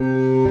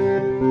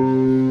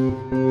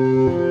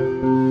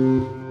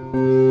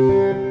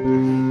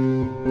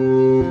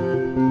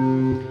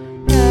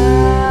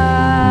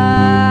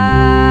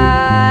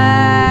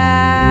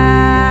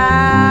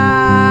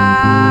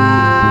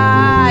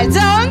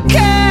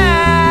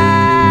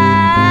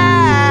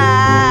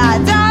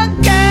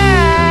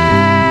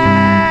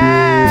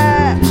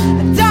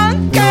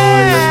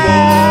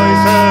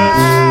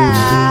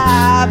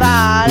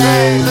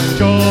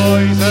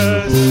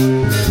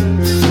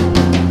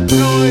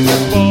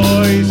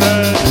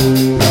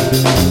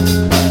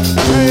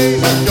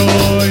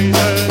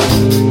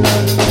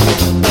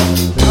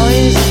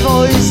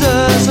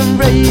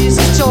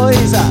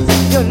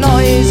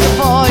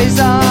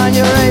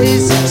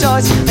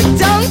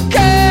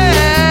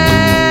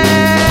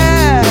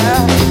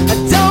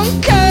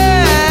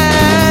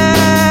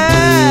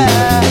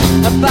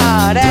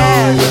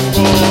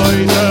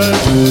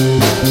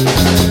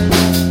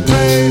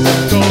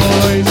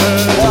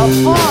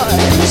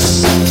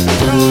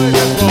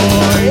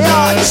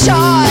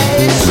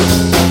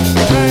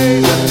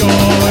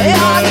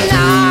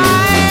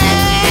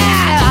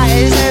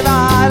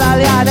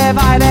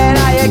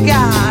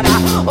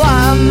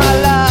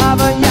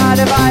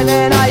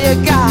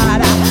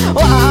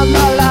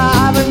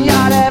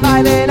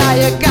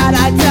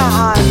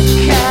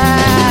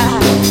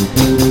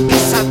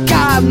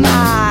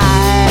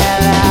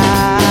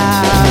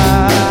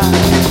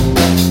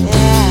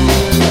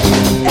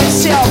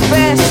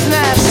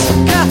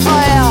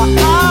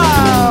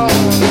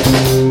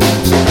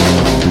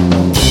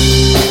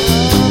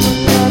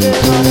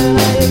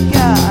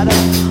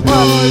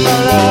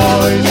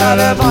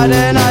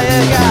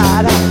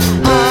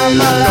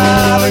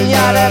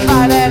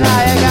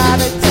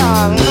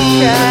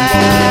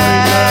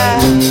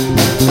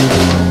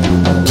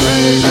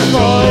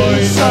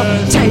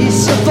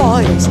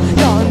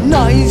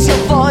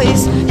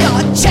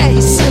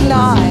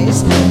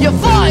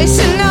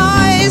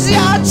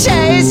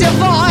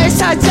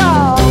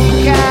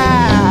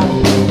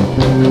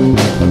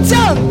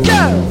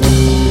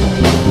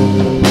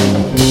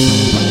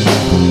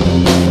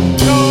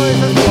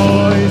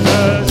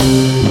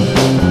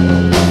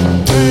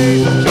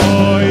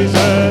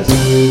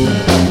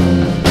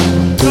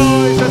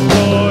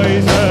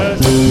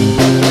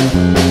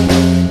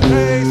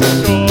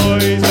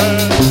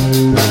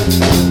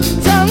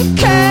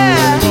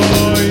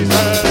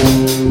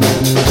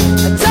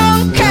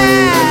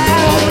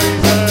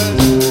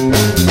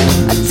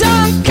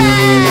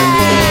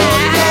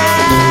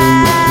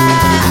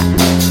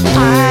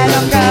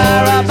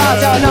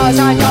voice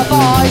and your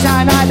voice,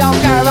 and I don't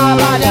care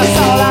about your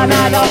soul, and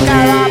I don't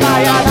care about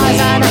your noise,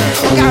 and I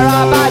don't care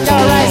about your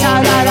race,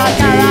 and I don't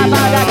care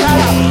about the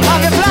color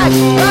of your flag,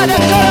 or the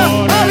color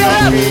of your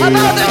love,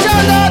 about the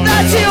gender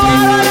that you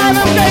are, and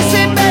I'm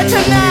embracing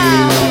better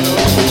now.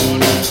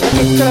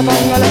 Quito la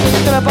pongo, la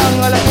quito la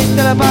pongo, la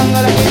quito la pongo,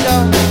 la quito.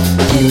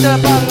 Quito la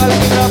pongo, la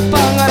quito la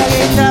pongo, la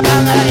quito la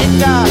pongo, la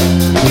quito.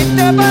 Quito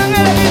la pongo,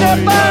 la quito la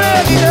pongo,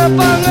 la quito la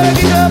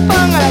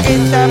pongo, la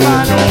quito la pongo, la quito la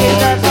pongo, la quito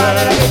la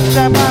pongo, la quito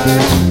la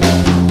pongo.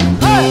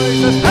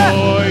 Voices,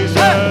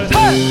 voices,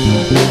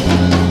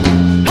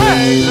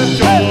 voices,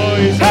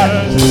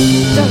 choices.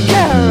 Don't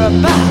care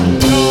about.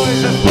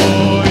 Voices,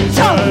 voices.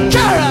 Don't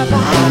care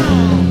about.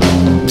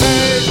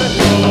 Voices,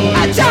 voices.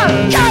 I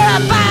don't care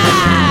about.